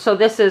sound. So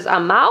this is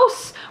a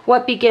mouse.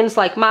 What begins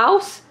like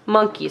mouse?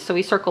 Monkey. So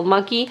we circled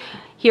monkey.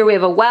 Here we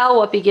have a well.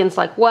 What begins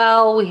like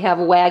well? We have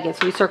a wagon,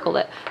 so we circled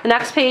it. The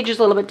next page is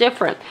a little bit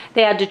different.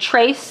 They had to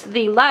trace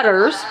the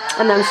letters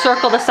and then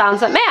circle the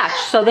sounds that match.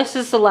 So this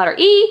is the letter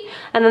E,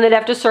 and then they'd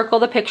have to circle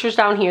the pictures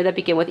down here that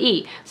begin with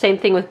E. Same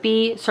thing with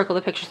B, circle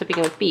the pictures that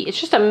begin with B. It's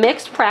just a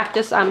mixed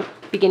practice on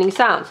beginning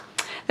sounds.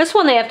 This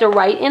one they have to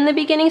write in the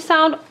beginning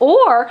sound,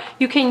 or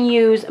you can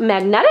use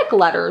magnetic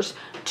letters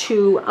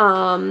to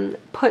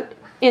put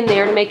in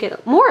there to make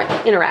it more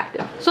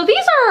interactive. So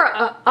these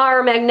are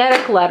our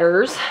magnetic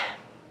letters.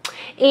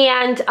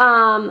 And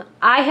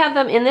I have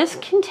them in this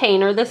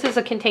container. This is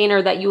a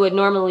container that you would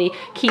normally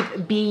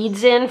keep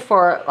beads in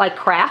for like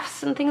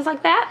crafts and things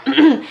like that.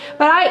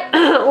 But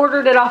I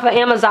ordered it off of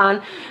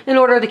Amazon in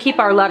order to keep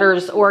our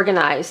letters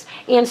organized.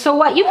 And so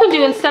what you can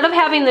do, instead of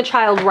having the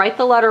child write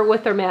the letter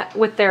with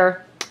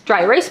their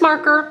dry erase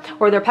marker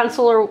or their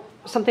pencil or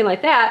something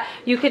like that,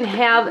 you can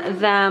have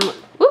them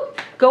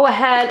go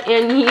ahead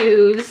and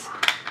use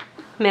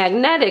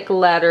magnetic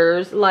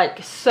letters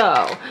like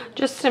so,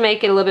 just to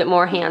make it a little bit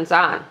more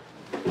hands-on.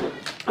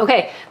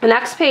 Okay, the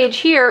next page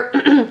here,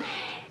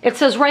 it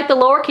says write the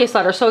lowercase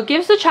letter. So it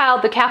gives the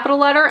child the capital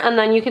letter, and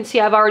then you can see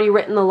I've already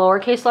written the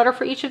lowercase letter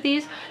for each of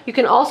these. You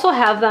can also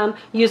have them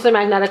use the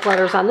magnetic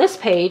letters on this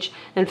page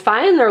and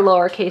find their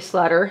lowercase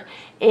letter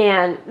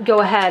and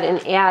go ahead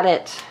and add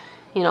it,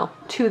 you know,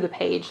 to the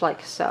page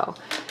like so.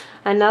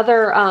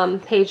 Another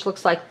page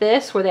looks like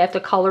this, where they have to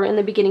color in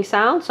the beginning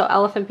sound. So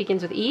elephant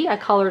begins with E, I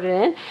colored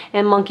it in,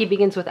 and monkey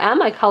begins with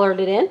M, I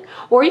colored it in.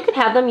 Or you can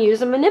have them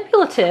use a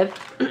manipulative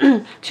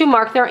to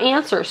mark their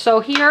answer. So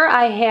here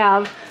I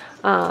have,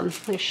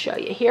 let me show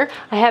you here,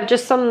 I have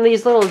just some of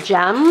these little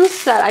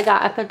gems that I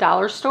got at the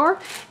dollar store.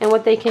 And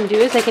what they can do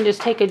is they can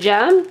just take a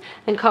gem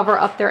and cover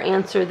up their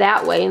answer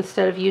that way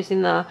instead of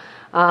using the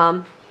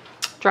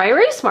dry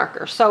erase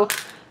marker. So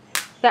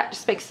that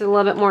just makes it a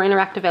little bit more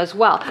interactive as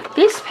well.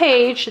 This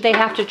page, they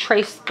have to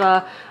trace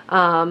the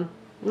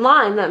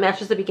line that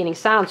matches the beginning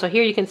sound. So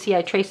here you can see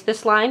I traced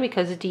this line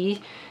because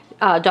D,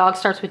 dog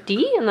starts with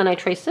D, and then I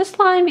traced this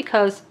line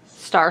because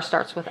star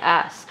starts with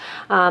S.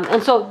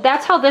 And so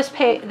that's how this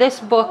Flip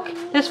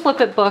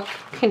It book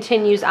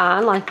continues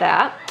on like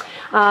that.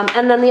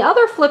 And then the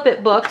other Flip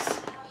It books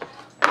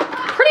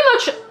pretty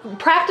much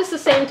practice the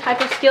same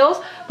type of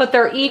skills, but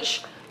they're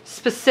each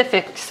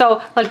specific.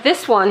 So like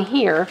this one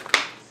here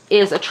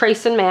is a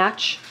trace and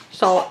match.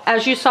 So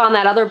as you saw in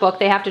that other book,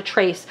 they have to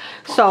trace.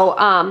 So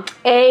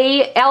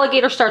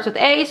alligator starts with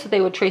A, so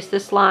they would trace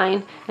this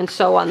line and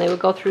so on. They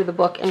would go through the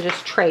book and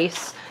just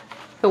trace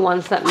the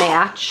ones that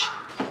match.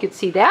 You can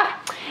see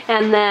that.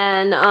 And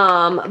then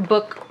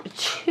book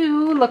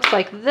 2 looks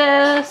like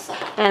this.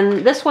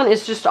 And this one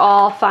is just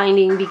all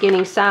finding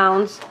beginning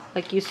sounds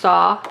like you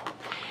saw.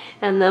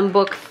 And then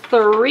book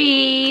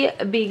 3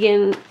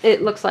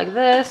 it looks like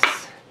this.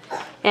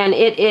 And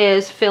it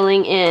is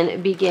filling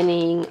in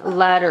beginning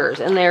letters.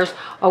 And there's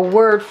a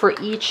word for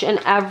each and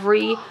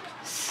every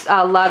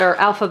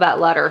alphabet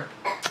letter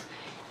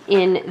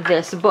in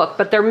this book.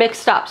 But they're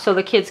mixed up, so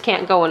the kids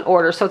can't go in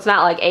order. So it's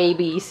not like A,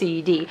 B,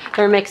 C, D.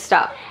 They're mixed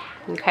up.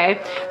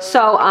 Okay,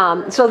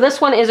 so so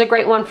this one is a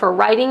great one for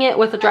writing it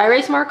with a dry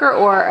erase marker,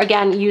 or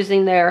again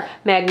using their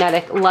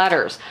magnetic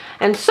letters.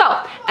 And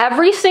so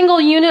every single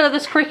unit of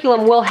this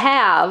curriculum will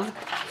have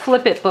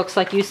Flip It books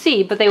like you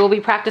see, but they will be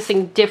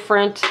practicing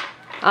different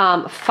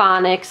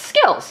phonics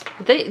skills.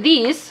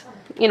 These,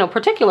 you know,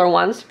 particular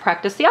ones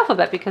practice the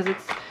alphabet because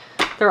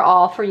they're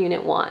all for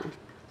Unit 1.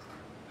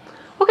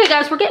 Okay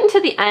guys, we're getting to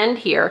the end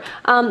here.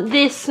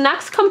 This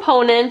next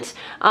component,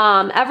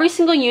 every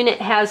single unit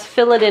has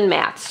fill it in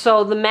mats.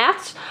 So the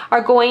mats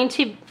are going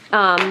to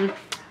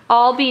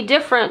all be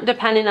different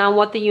depending on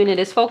what the unit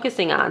is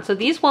focusing on. So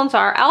these ones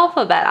are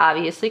alphabet,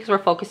 obviously, because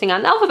we're focusing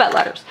on alphabet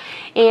letters.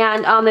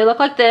 And they look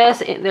like this.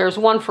 There's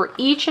one for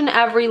each and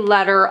every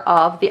letter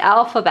of the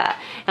alphabet.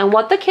 And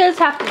what the kids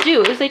have to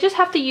do is they just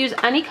have to use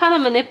any kind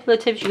of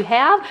manipulatives you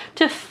have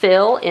to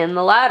fill in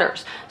the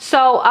letters.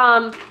 So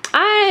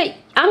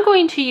I'm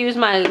going to use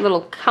my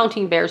little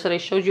counting bears that I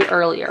showed you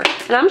earlier.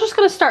 And I'm just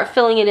going to start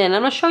filling it in.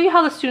 I'm going to show you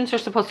how the students are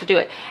supposed to do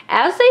it.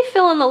 As they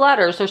fill in the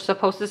letters, they're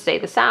supposed to say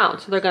the sound.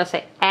 So they're going to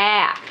say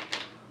ah,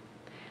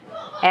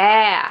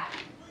 ah,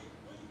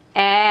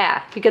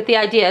 ah. You get the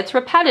idea. It's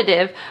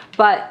repetitive,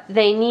 but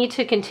they need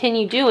to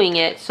continue doing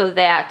it so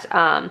that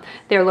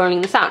they're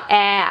learning the sound.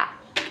 Ah,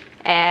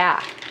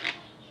 ah,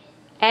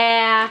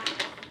 ah,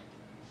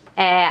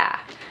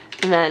 ah.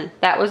 And then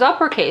that was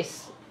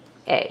uppercase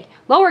A.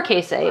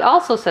 Lowercase a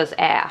also says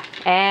ah,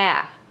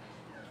 ah,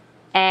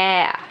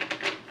 ah,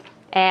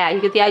 ah.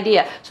 You get the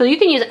idea. So you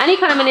can use any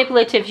kind of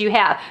manipulatives you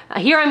have.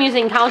 Here I'm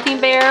using counting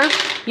bears.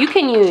 You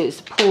can use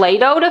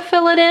Play-Doh to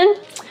fill it in.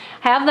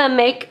 Have them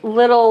make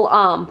little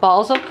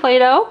balls of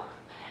Play-Doh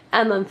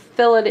and then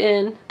fill it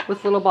in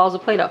with little balls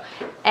of Play-Doh.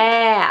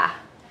 Ah.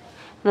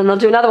 And then they'll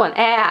do another one.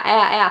 Ah,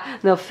 ah, ah.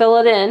 And they'll fill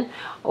it in.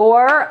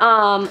 Or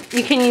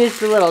you can use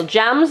the little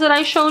gems that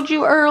I showed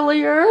you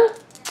earlier.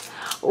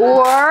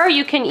 Or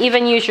you can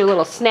even use your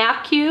little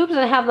snap cubes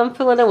and have them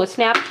fill it in with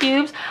snap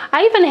cubes.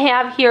 I even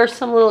have here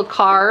some little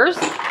cars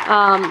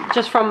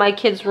just from my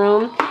kids'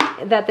 room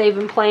that they've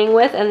been playing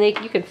with, and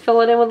you can fill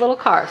it in with little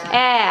cars.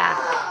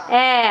 Ah,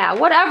 ah,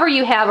 whatever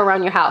you have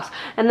around your house.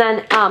 And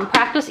then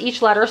practice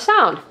each letter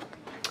sound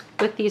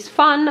with these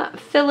fun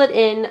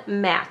fill-it-in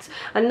mats.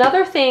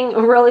 Another thing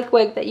really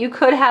quick that you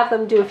could have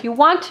them do if you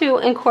want to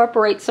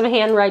incorporate some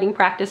handwriting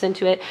practice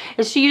into it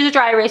is to use a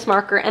dry erase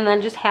marker and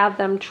then just have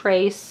them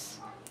trace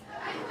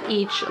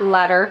each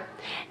letter.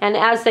 And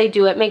as they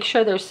do it, make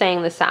sure they're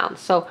saying the sound.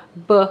 So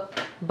b,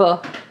 b,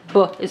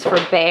 B is for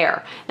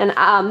bear. And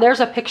there's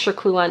a picture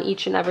clue on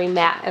each and every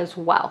mat as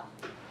well.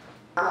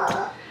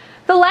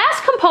 The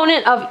last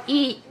component of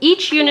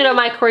each unit of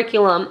my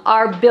curriculum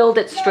are build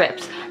it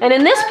strips. And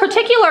in this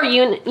particular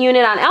unit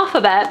on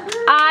alphabet,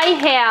 I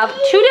have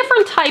two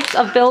different types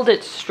of build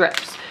it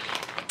strips.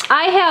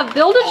 I have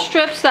build it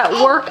strips that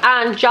work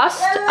on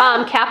just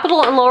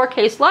capital and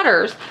lowercase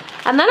letters.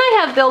 And then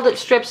I have build it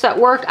strips that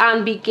work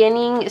on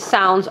beginning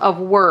sounds of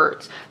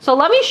words. So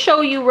let me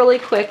show you really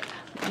quick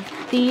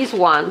these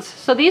ones.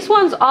 So these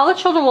ones, all the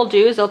children will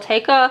do is they'll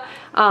take a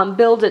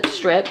build it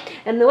strip,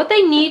 and what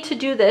they need to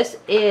do this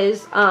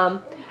is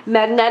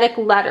magnetic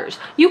letters.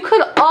 You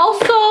could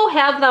also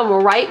have them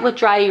write with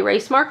dry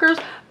erase markers,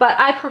 but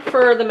I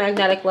prefer the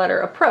magnetic letter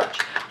approach.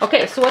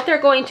 Okay, so what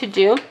they're going to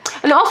do,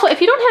 and also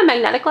if you don't have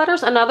magnetic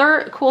letters,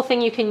 another cool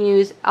thing you can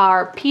use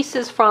are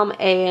pieces from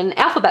an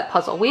alphabet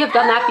puzzle. We have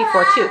done that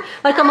before too.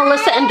 Like a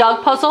Melissa and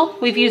Doug puzzle,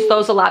 we've used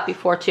those a lot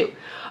before too.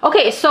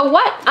 Okay, so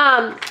what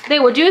they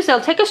will do is they'll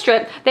take a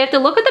strip, they have to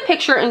look at the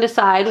picture and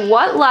decide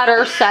what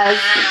letter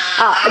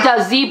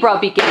does zebra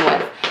begin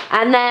with.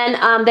 And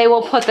then they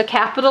will put the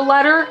capital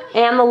letter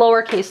and the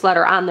lowercase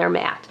letter on their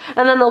mat.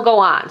 And then they'll go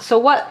on. So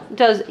what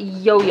does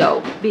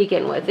yo-yo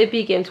begin with? It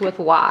begins with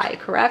Y,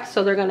 correct?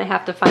 So they're going to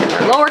have to find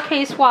their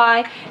lowercase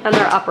y and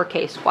their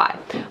uppercase y.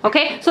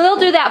 Okay, so they'll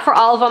do that for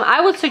all of them.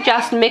 I would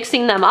suggest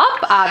mixing them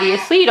up,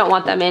 obviously. You don't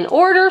want them in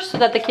order so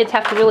that the kids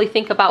have to really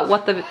think about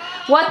what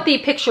the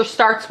picture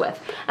starts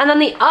with. And then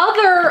the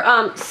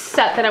other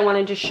set that I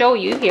wanted to show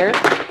you here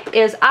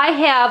is I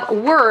have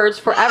words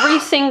for every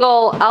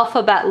single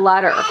alphabet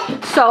letter.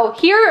 So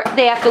here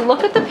they have to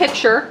look at the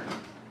picture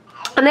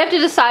and they have to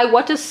decide,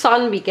 what does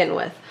sun begin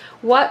with?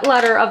 What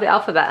letter of the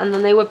alphabet? And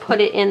then they would put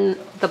it in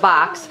the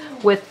box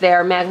with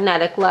their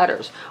magnetic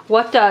letters.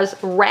 What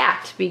does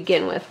rat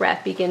begin with?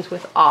 Rat begins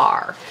with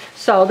R.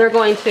 So they're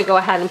going to go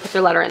ahead and put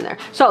their letter in there.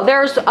 So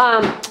there's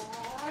a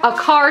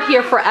card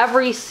here for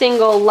every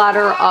single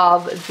letter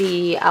of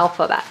the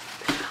alphabet.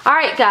 All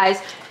right,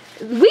 guys.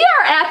 We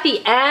are at the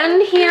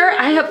end here.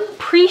 I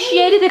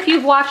appreciate it if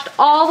you've watched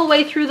all the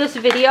way through this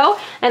video,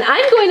 and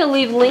I'm going to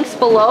leave links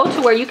below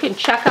to where you can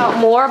check out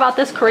more about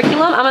this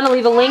curriculum. I'm going to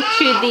leave a link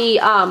to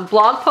the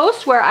blog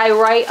post where I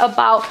write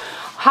about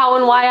how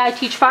and why I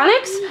teach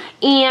phonics,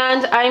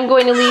 and I'm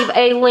going to leave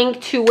a link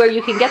to where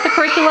you can get the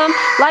curriculum.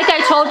 Like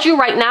I told you,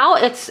 right now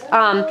it's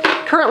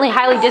currently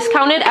highly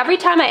discounted. Every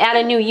time I add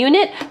a new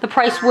unit, the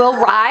price will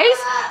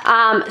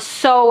rise,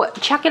 so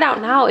check it out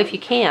now if you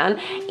can.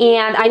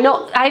 And I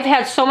know I've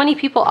had so many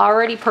people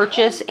already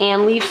purchase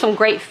and leave some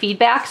great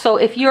feedback, so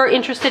if you're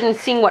interested in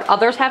seeing what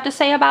others have to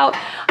say about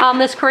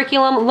this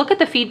curriculum, look at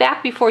the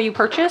feedback before you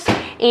purchase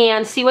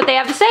and see what they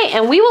have to say.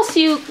 And we will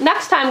see you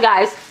next time,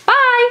 guys.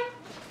 Bye!